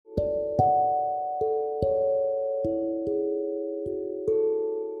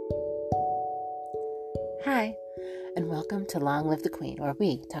Hi, and welcome to Long Live the Queen, where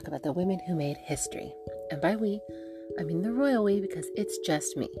we talk about the women who made history. And by we, I mean the royal we, because it's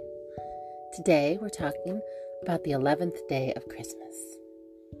just me. Today, we're talking about the 11th day of Christmas.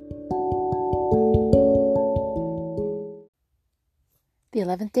 The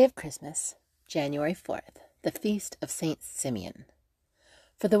 11th day of Christmas, January 4th, the feast of Saint Simeon.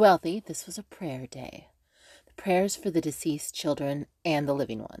 For the wealthy, this was a prayer day. The prayers for the deceased children and the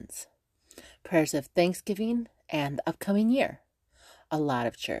living ones. Prayers of thanksgiving and the upcoming year. A lot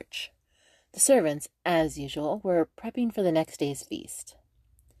of church. The servants, as usual, were prepping for the next day's feast.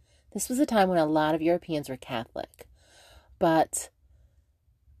 This was a time when a lot of Europeans were Catholic, but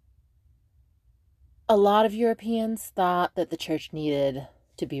a lot of Europeans thought that the church needed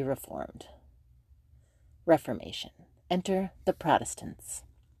to be reformed. Reformation. Enter the Protestants.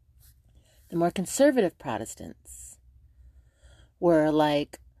 The more conservative Protestants were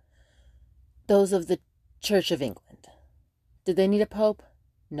like those of the Church of England. Did they need a pope?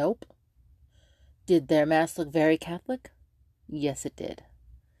 Nope. Did their mass look very Catholic? Yes, it did.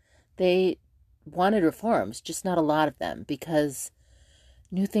 They wanted reforms, just not a lot of them, because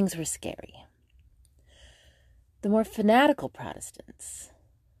new things were scary. The more fanatical Protestants,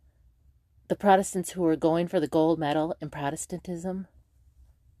 the Protestants who were going for the gold medal in Protestantism,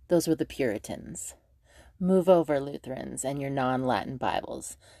 those were the Puritans. Move over, Lutherans, and your non-Latin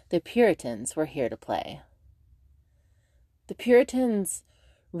Bibles. The Puritans were here to play. The Puritans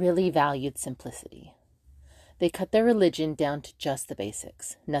really valued simplicity. They cut their religion down to just the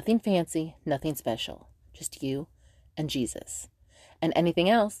basics. Nothing fancy, nothing special. Just you and Jesus. And anything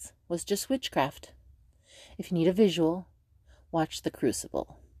else was just witchcraft. If you need a visual, watch The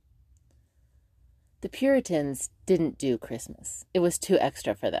Crucible. The Puritans didn't do Christmas. It was too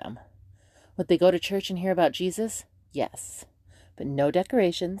extra for them. Would they go to church and hear about Jesus? Yes. But no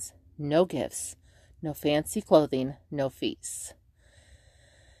decorations, no gifts, no fancy clothing, no feasts.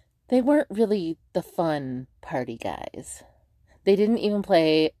 They weren't really the fun party guys. They didn't even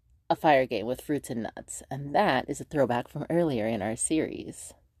play a fire game with fruits and nuts, and that is a throwback from earlier in our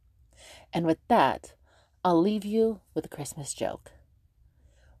series. And with that, I'll leave you with a Christmas joke.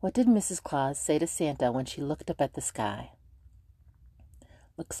 What did Mrs. Claus say to Santa when she looked up at the sky?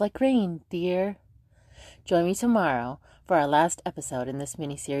 Looks like rain, dear. Join me tomorrow for our last episode in this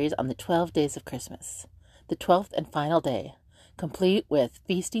mini-series on the 12 days of Christmas. The 12th and final day, complete with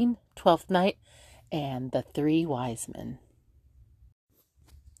feasting, 12th night, and the 3 wise men.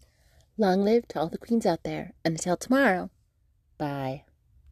 Long live to all the queens out there, and until tomorrow, bye.